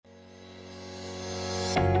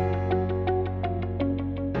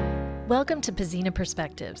Welcome to Pzena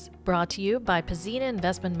Perspectives, brought to you by Pzena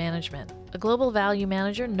Investment Management, a global value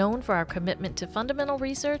manager known for our commitment to fundamental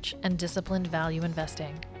research and disciplined value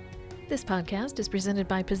investing. This podcast is presented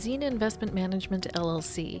by Pzena Investment Management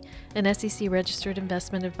LLC, an SEC-registered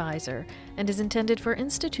investment advisor, and is intended for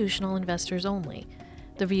institutional investors only.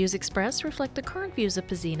 The views expressed reflect the current views of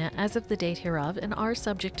Pzena as of the date hereof and are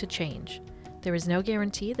subject to change. There is no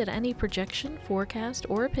guarantee that any projection, forecast,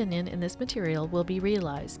 or opinion in this material will be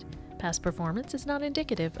realized. Past performance is not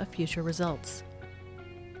indicative of future results.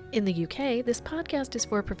 In the UK, this podcast is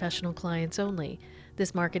for professional clients only.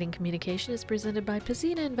 This marketing communication is presented by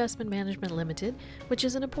Pzena Investment Management Limited, which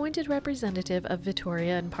is an appointed representative of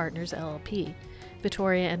Victoria and Partners LLP.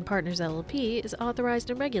 Victoria and Partners LLP is authorized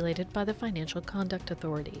and regulated by the Financial Conduct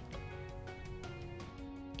Authority.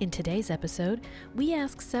 In today's episode, we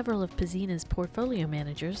ask several of Pzena's portfolio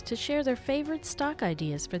managers to share their favorite stock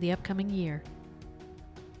ideas for the upcoming year.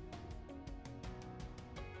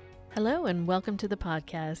 Hello and welcome to the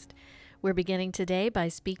podcast. We're beginning today by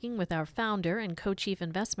speaking with our founder and co-chief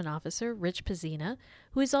investment officer, Rich Pzena,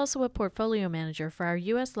 who is also a portfolio manager for our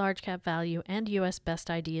U.S. Large Cap Value and U.S. Best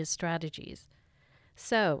Ideas strategies.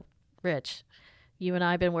 So, Rich, you and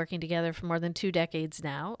I have been working together for more than 2 decades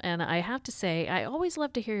now, and I have to say, I always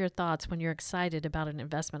love to hear your thoughts when you're excited about an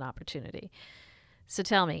investment opportunity. So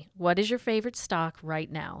tell me, what is your favorite stock right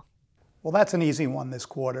now? Well, that's an easy one this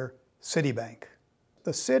quarter, Citibank. The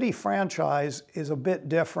Citi franchise is a bit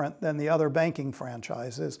different than the other banking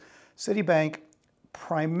franchises. Citibank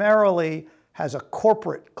primarily has a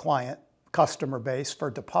corporate customer base for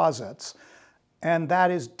deposits, and that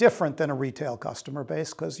is different than a retail customer base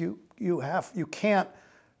because you can't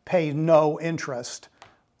pay no interest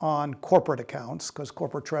on corporate accounts because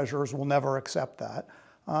corporate treasurers will never accept that.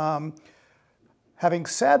 Having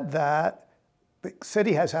said that,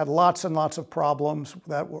 Citi has had lots and lots of problems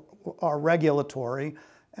that are regulatory,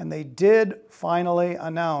 and they did finally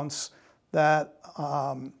announce that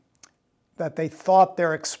they thought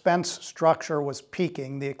their expense structure was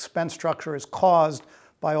peaking. The expense structure is caused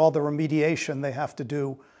by all the remediation they have to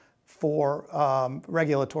do for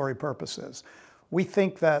regulatory purposes. We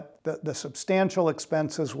think that the substantial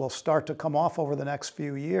expenses will start to come off over the next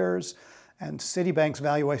few years, and Citibank's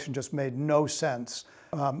valuation just made no sense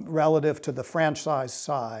relative to the franchise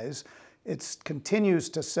size. It continues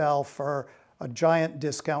to sell for a giant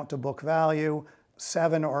discount to book value,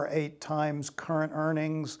 7 or 8 times current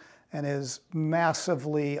earnings, and is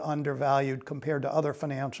massively undervalued compared to other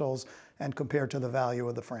financials and compared to the value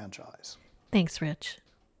of the franchise. Thanks, Rich.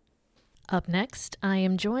 Up next, I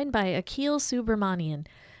am joined by Akhil Subramanian,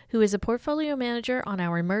 who is a portfolio manager on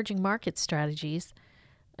our emerging market strategies.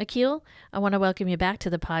 Akhil, I want to welcome you back to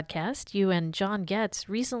the podcast. You and John Getz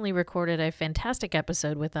recently recorded a fantastic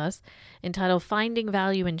episode with us entitled Finding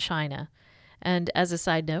Value in China. And as a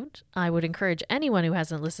side note, I would encourage anyone who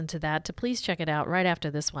hasn't listened to that to please check it out right after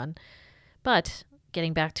this one. But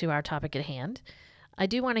getting back to our topic at hand, I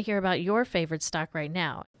do want to hear about your favorite stock right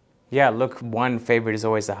now. Yeah, look, one favorite is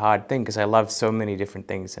always a hard thing because I love so many different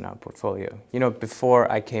things in our portfolio. Before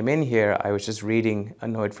I came in here, I was just reading a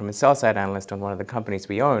note from a sell-side analyst on one of the companies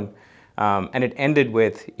we own, and it ended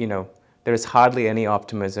with, there is hardly any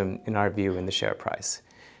optimism in our view in the share price.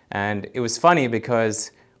 And it was funny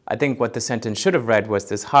because I think what the sentence should have read was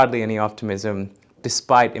there's hardly any optimism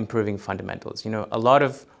despite improving fundamentals. A lot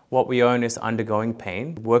of what we own is undergoing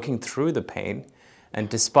pain, working through the pain, and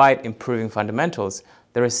despite improving fundamentals,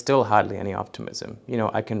 there is still hardly any optimism.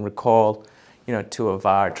 I can recall, 2 of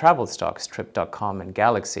our travel stocks, Trip.com and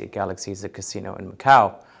Galaxy. Galaxy is a casino in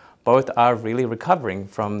Macau. Both are really recovering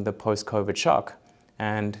from the post-COVID shock.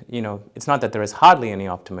 And, it's not that there is hardly any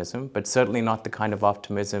optimism, but certainly not the kind of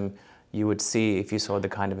optimism you would see if you saw the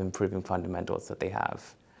kind of improving fundamentals that they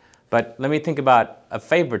have. But let me think about a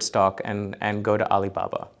favorite stock and go to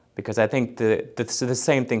Alibaba, because I think the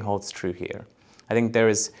same thing holds true here. I think there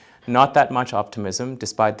is not that much optimism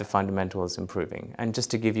despite the fundamentals improving. And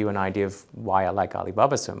just to give you an idea of why I like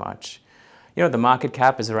Alibaba so much, the market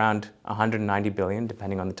cap is around 190 billion,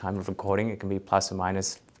 depending on the time of recording. It can be plus or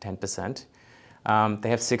minus 10%. They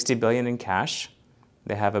have 60 billion in cash.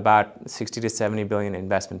 They have about 60 to 70 billion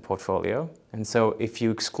investment portfolio. And so if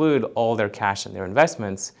you exclude all their cash and their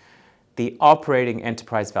investments, the operating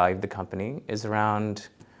enterprise value of the company is around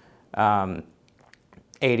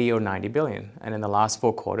 80 or 90 billion. And in the last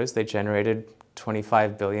 4 quarters, they generated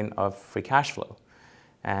 25 billion of free cash flow.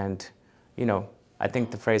 And, I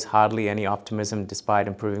think the phrase hardly any optimism despite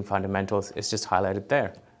improving fundamentals is just highlighted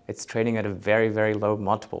there. It's trading at a very, very low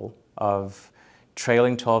multiple of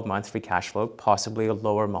trailing 12-month free cash flow, possibly a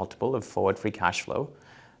lower multiple of forward free cash flow.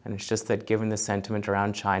 And it's just that given the sentiment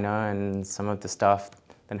around China and some of the stuff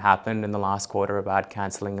that happened in the last quarter about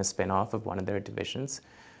canceling a spin-off of one of their divisions,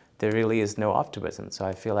 there really is no optimism. So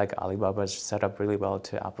I feel like Alibaba is set up really well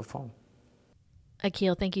to outperform.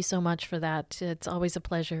 Akhil, thank you so much for that. It's always a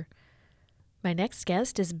pleasure. My next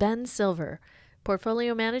guest is Ben Silver,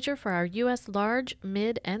 Portfolio Manager for our U.S. large,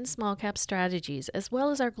 mid, and small cap strategies, as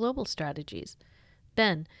well as our global strategies.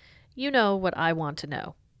 Ben, you know what I want to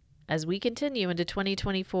know. As we continue into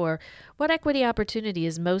 2024, what equity opportunity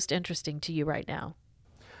is most interesting to you right now?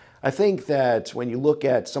 I think that when you look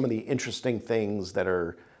at some of the interesting things that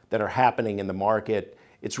are happening in the market,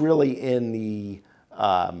 it's really in the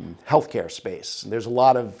healthcare space. There's a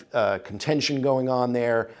lot of contention going on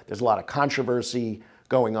there. There's a lot of controversy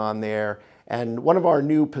going on there. And one of our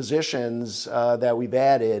new positions that we've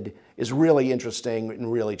added is really interesting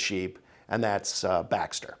and really cheap, and that's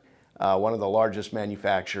Baxter, one of the largest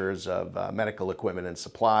manufacturers of medical equipment and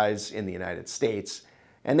supplies in the United States.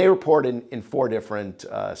 And they report in four different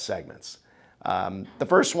segments. The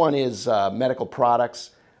first one is medical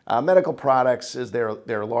products. Medical products is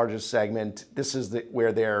their largest segment. This is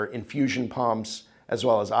where their infusion pumps as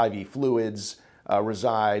well as IV fluids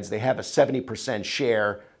resides. They have a 70%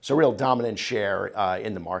 share, so real dominant share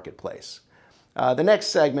in the marketplace. The next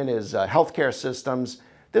segment is healthcare systems.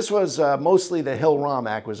 This was mostly the Hill-Rom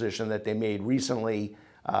acquisition that they made recently.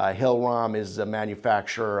 Hill-Rom is a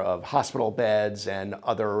manufacturer of hospital beds and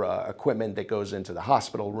other equipment that goes into the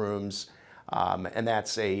hospital rooms. And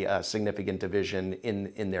that's a significant division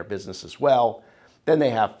in their business as well. Then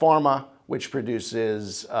they have pharma, which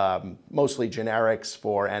produces mostly generics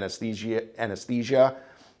for anesthesia.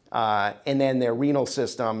 And then their renal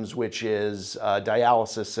systems, which is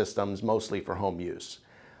dialysis systems, mostly for home use.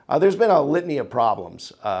 There's been a litany of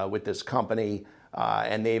problems with this company,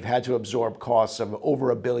 and they've had to absorb costs of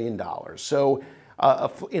over $1 billion. So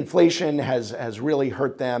inflation has really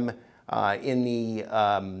hurt them. In the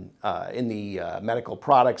medical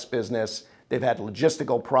products business. They've had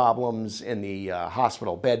logistical problems in the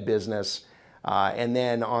hospital bed business. And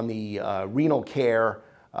then on the renal care,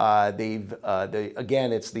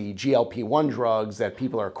 again, it's the GLP-1 drugs that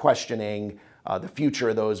people are questioning the future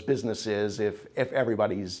of those businesses if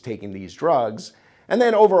everybody's taking these drugs. And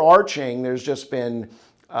then overarching, there's just been,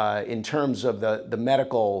 in terms of the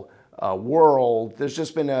medical world, there's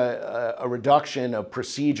just been a reduction of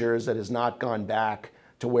procedures that has not gone back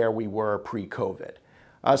to where we were pre-COVID.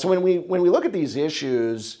 So when we look at these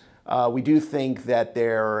issues, we do think that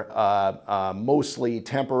they're mostly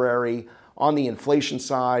temporary. On the inflation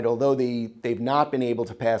side, although they've not been able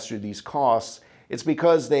to pass through these costs, it's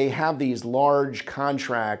because they have these large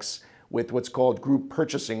contracts with what's called group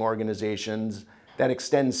purchasing organizations that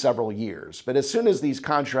extend several years. But as soon as these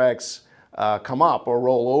contracts come up or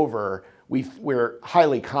roll over, we're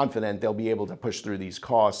highly confident they'll be able to push through these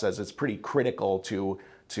costs, as it's pretty critical to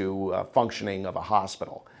functioning of a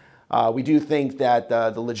hospital. We do think that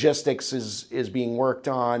the logistics is being worked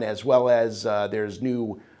on, as well as there's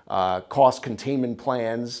new cost containment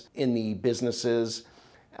plans in the businesses.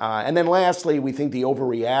 And then lastly, we think the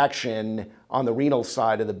overreaction on the renal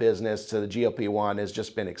side of the business to the GLP-1 has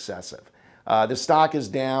just been excessive. The stock is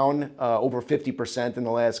down over 50% in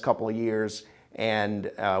the last couple of years,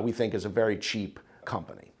 and we think is a very cheap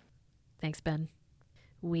company. Thanks, Ben.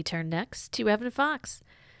 We turn next to Evan Fox,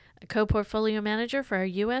 a co-portfolio manager for our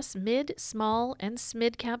U.S. mid, small, and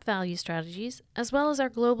SMID cap value strategies, as well as our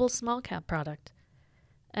global small cap product.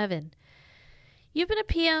 Evan, you've been a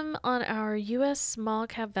PM on our U.S. small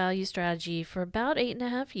cap value strategy for about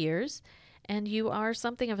 8.5 years, and you are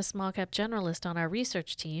something of a small cap generalist on our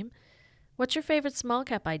research team. What's your favorite small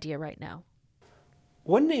cap idea right now?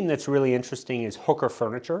 One name that's really interesting is Hooker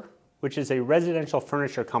Furniture, which is a residential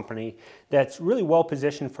furniture company that's really well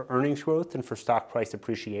positioned for earnings growth and for stock price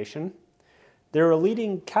appreciation. They're a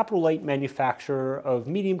leading capital-light manufacturer of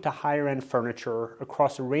medium to higher-end furniture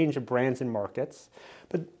across a range of brands and markets,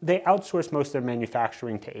 but they outsource most of their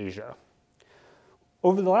manufacturing to Asia.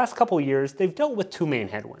 Over the last couple of years, they've dealt with two main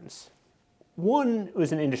headwinds. One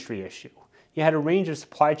was an industry issue. You had a range of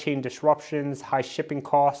supply chain disruptions, high shipping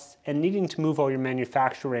costs, and needing to move all your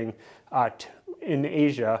manufacturing in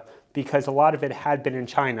Asia because a lot of it had been in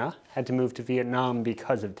China, had to move to Vietnam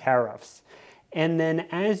because of tariffs. And then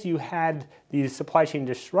as you had these supply chain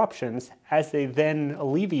disruptions, as they then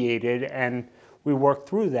alleviated and we worked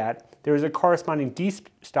through that, there was a corresponding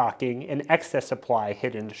destocking and excess supply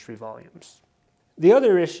hit industry volumes. The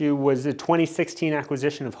other issue was the 2016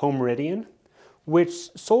 acquisition of Home Meridian, which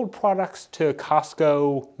sold products to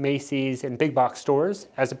Costco, Macy's, and big box stores,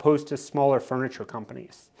 as opposed to smaller furniture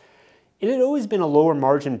companies. It had always been a lower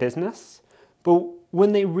margin business, but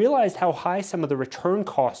When they realized how high some of the return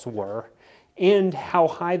costs were and how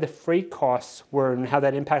high the freight costs were and how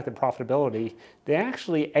that impacted profitability, they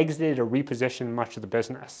actually exited or repositioned much of the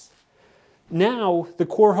business. Now, the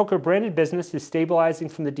core Hooker branded business is stabilizing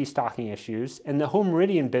from the destocking issues, and the Home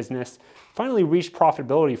Meridian business finally reached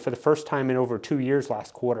profitability for the first time in over 2 years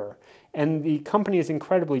last quarter. And the company is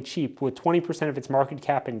incredibly cheap with 20% of its market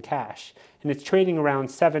cap in cash, and it's trading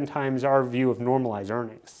around 7 times our view of normalized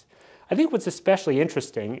earnings. I think what's especially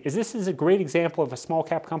interesting is this is a great example of a small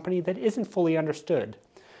cap company that isn't fully understood.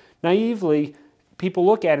 Naively, people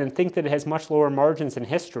look at it and think that it has much lower margins in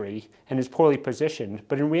history and is poorly positioned.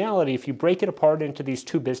 But in reality, if you break it apart into these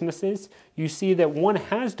two businesses, you see that one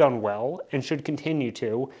has done well and should continue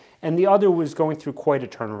to, and the other was going through quite a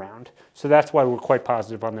turnaround. So that's why we're quite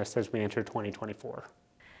positive on this as we enter 2024.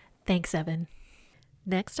 Thanks, Evan.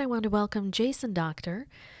 Next, I want to welcome Jason Doctor,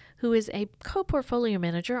 who is a co-portfolio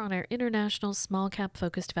manager on our international small cap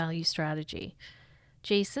focused value strategy.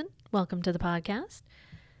 Jason, welcome to the podcast.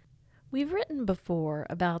 We've written before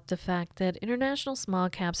about the fact that international small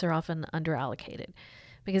caps are often underallocated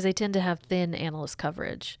because they tend to have thin analyst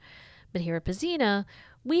coverage. But here at Pzena,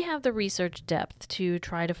 we have the research depth to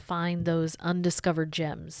try to find those undiscovered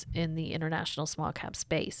gems in the international small cap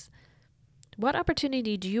space. What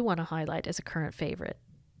opportunity do you want to highlight as a current favorite?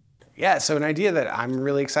 Yeah, so an idea that I'm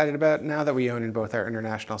really excited about now that we own in both our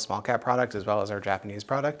international small cap product as well as our Japanese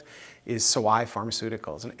product is Sawai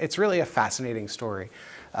Pharmaceuticals. And it's really a fascinating story.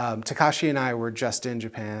 Takashi and I were just in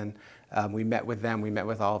Japan. We met with them. We met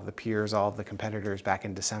with all of the peers, all of the competitors back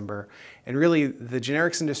in December. And really, the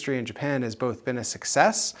generics industry in Japan has both been a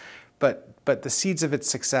success, but the seeds of its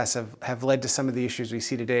success have led to some of the issues we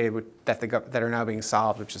see today that are now being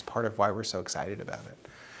solved, which is part of why we're so excited about it.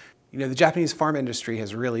 You know, the Japanese pharma industry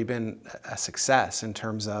has really been a success in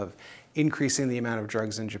terms of increasing the amount of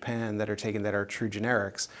drugs in Japan that are taken that are true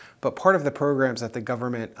generics. But part of the programs that the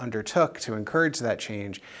government undertook to encourage that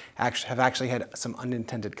change have actually had some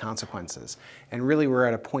unintended consequences. And really, we're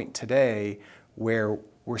at a point today where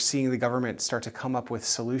we're seeing the government start to come up with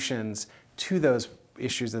solutions to those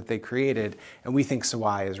issues that they created, and we think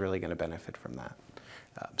Sawai is really going to benefit from that.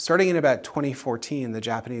 Starting in about 2014, the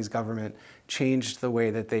Japanese government changed the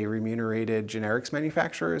way that they remunerated generics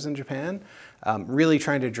manufacturers in Japan, really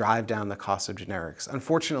trying to drive down the cost of generics.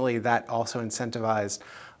 Unfortunately, that also incentivized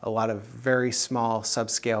a lot of very small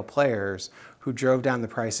subscale players who drove down the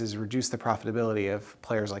prices, reduced the profitability of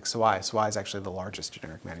players like Sawai. Sawai is actually the largest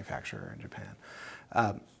generic manufacturer in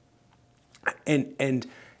Japan. And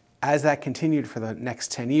as that continued for the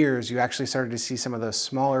next 10 years, you actually started to see some of those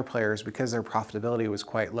smaller players, because their profitability was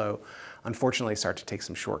quite low, unfortunately start to take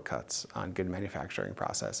some shortcuts on good manufacturing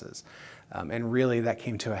processes. And really that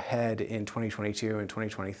came to a head in 2022 and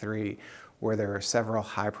 2023, where there are several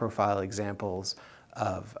high-profile examples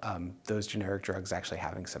of those generic drugs actually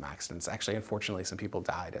having some accidents. Actually, unfortunately, some people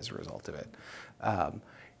died as a result of it.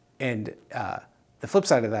 The flip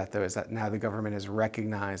side of that, though, is that now the government has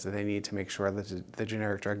recognized that they need to make sure that the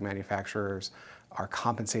generic drug manufacturers are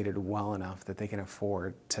compensated well enough that they can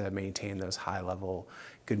afford to maintain those high-level,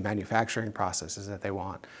 good manufacturing processes that they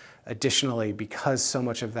want. Additionally, because so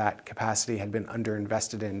much of that capacity had been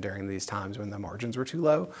underinvested in during these times when the margins were too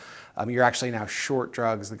low, you're actually now short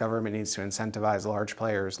drugs. The government needs to incentivize large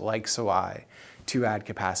players like Sawai to add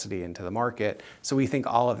capacity into the market. So we think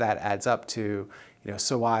all of that adds up to,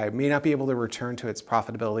 Sawai may not be able to return to its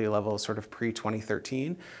profitability levels sort of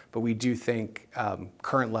pre-2013, but we do think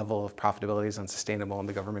current level of profitability is unsustainable, and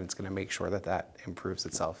the government is going to make sure that that improves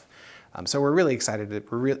itself. So we're really excited.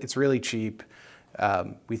 It's really cheap.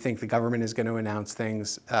 We think the government is going to announce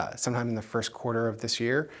things sometime in the first quarter of this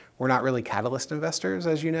year. We're not really catalyst investors,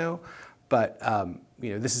 as you know, but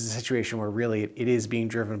this is a situation where really it is being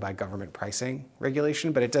driven by government pricing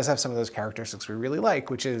regulation, but it does have some of those characteristics we really like,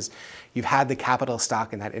 which is you've had the capital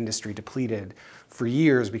stock in that industry depleted for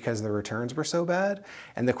years because the returns were so bad.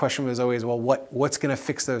 And the question was always, well, what's going to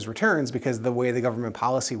fix those returns? Because the way the government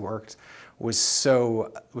policy worked was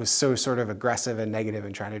so sort of aggressive and negative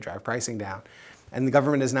in trying to drive pricing down. And the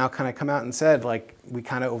government has now kind of come out and said, like, we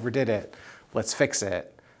kind of overdid it, let's fix it.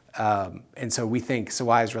 And so we think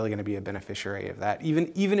Sawai is really going to be a beneficiary of that.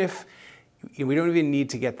 Even if we don't even need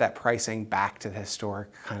to get that pricing back to the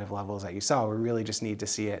historic kind of levels that you saw, we really just need to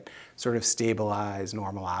see it sort of stabilize,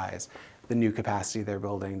 normalize the new capacity they're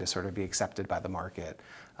building to sort of be accepted by the market.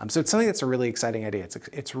 So it's something that's a really exciting idea.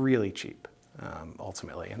 It's really cheap,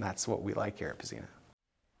 ultimately, and that's what we like here at Pzena.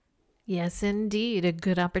 Yes, indeed. A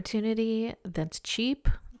good opportunity that's cheap.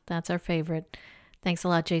 That's our favorite. Thanks a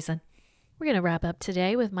lot, Jason. We're going to wrap up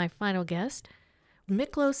today with my final guest.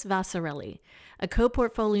 Miklos Vassarelli, a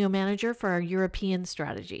co-portfolio manager for our European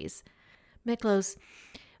strategies. Miklos,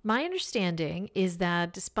 my understanding is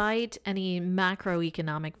that despite any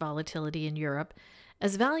macroeconomic volatility in Europe,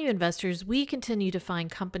 as value investors, we continue to find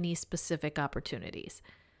company-specific opportunities.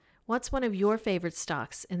 What's one of your favorite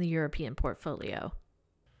stocks in the European portfolio?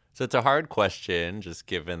 So it's a hard question, just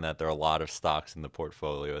given that there are a lot of stocks in the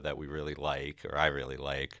portfolio that we really like, or I really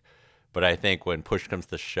like. But I think when push comes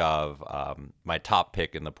to shove, my top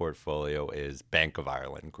pick in the portfolio is Bank of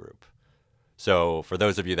Ireland Group. So for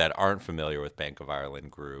those of you that aren't familiar with Bank of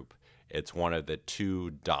Ireland Group, it's one of the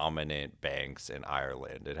two dominant banks in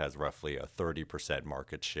Ireland. It has roughly a 30%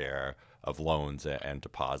 market share of loans and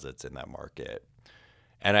deposits in that market.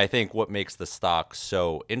 And I think what makes the stock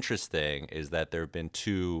so interesting is that there have been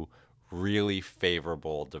two really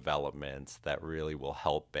favorable developments that really will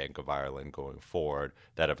help Bank of Ireland going forward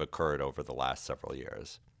that have occurred over the last several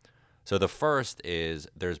years. So the first is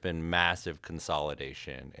there's been massive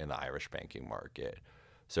consolidation in the Irish banking market.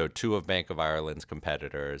 So two of Bank of Ireland's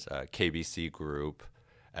competitors, KBC Group,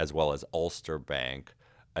 as well as Ulster Bank,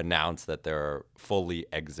 announced that they're fully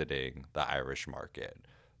exiting the Irish market.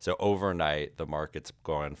 So overnight, the market's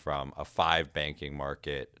going from a 5-banking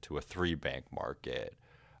market to a 3-bank market,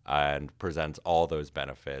 and presents all those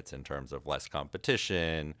benefits in terms of less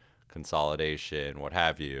competition, consolidation, what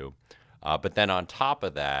have you. But then on top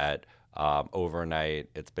of that, overnight,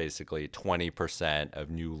 it's basically 20% of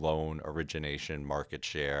new loan origination market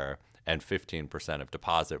share and 15% of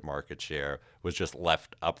deposit market share was just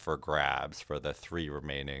left up for grabs for the 3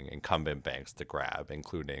 remaining incumbent banks to grab,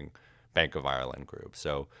 including Bank of Ireland Group.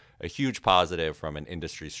 So a huge positive from an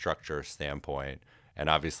industry structure standpoint. And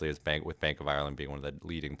obviously, as with Bank of Ireland being one of the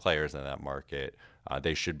leading players in that market,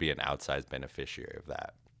 they should be an outsized beneficiary of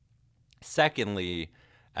that. Secondly,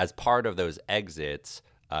 as part of those exits,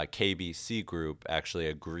 KBC Group actually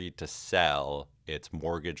agreed to sell its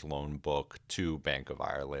mortgage loan book to Bank of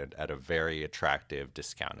Ireland at a very attractive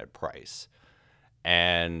discounted price.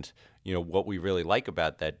 And what we really like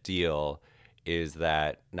about that deal is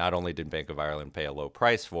that not only did Bank of Ireland pay a low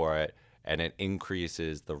price for it, and it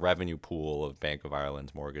increases the revenue pool of Bank of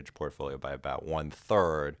Ireland's mortgage portfolio by about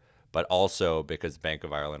 1/3, but also because Bank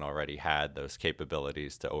of Ireland already had those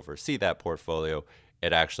capabilities to oversee that portfolio,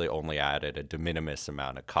 it actually only added a de minimis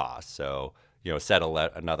amount of cost. So, said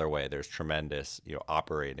another way, there's tremendous,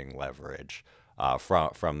 operating leverage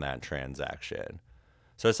from that transaction.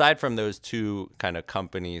 So aside from those two kind of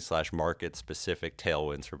company/market-specific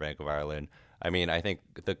tailwinds for Bank of Ireland, I think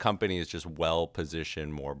the company is just well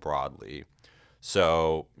positioned more broadly.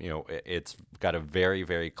 So, it's got a very,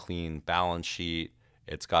 very clean balance sheet.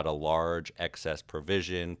 It's got a large excess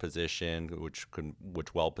provision position, which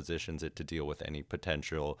well positions it to deal with any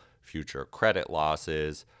potential future credit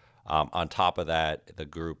losses. On top of that, the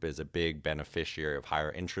group is a big beneficiary of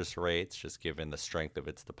higher interest rates, just given the strength of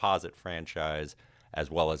its deposit franchise,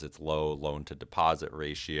 as well as its low loan-to-deposit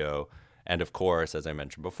ratio. And of course, as I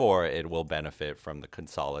mentioned before, it will benefit from the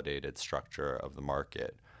consolidated structure of the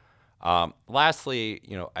market. Lastly,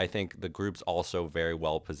 I think the group's also very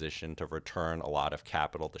well positioned to return a lot of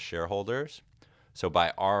capital to shareholders. So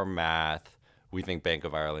by our math, we think Bank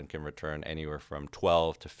of Ireland can return anywhere from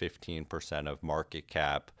 12 to 15% of market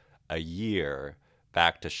cap a year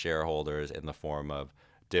back to shareholders in the form of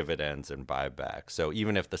dividends and buybacks. So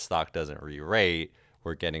even if the stock doesn't re-rate,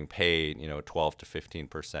 we're getting paid, 12 to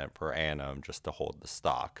 15% per annum just to hold the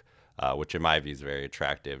stock, which in my view is very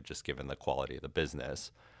attractive, just given the quality of the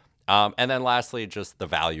business. And then lastly, just the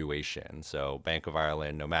valuation. So Bank of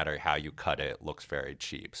Ireland, no matter how you cut it, looks very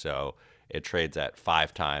cheap. So it trades at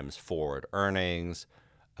 5 times forward earnings,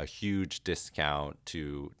 a huge discount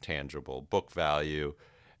to tangible book value,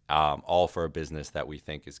 all for a business that we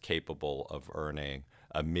think is capable of earning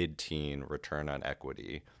a mid-teen return on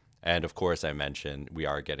equity. And of course, I mentioned we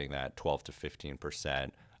are getting that 12 to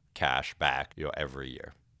 15% cash back, every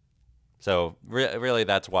year. So really,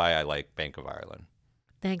 that's why I like Bank of Ireland.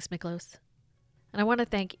 Thanks, Miklos. And I want to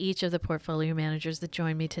thank each of the portfolio managers that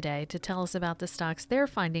joined me today to tell us about the stocks they're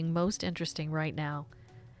finding most interesting right now.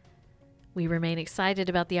 We remain excited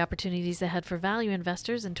about the opportunities ahead for value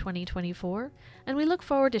investors in 2024, and we look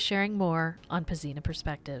forward to sharing more on Pzena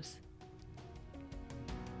Perspectives.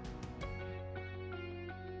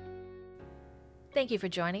 Thank you for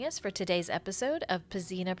joining us for today's episode of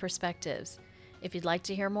Pzena Perspectives. If you'd like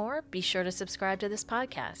to hear more, be sure to subscribe to this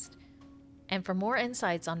podcast. And for more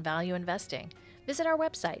insights on value investing, visit our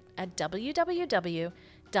website at www.pzena.com.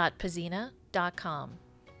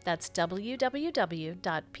 That's www.pzena.com.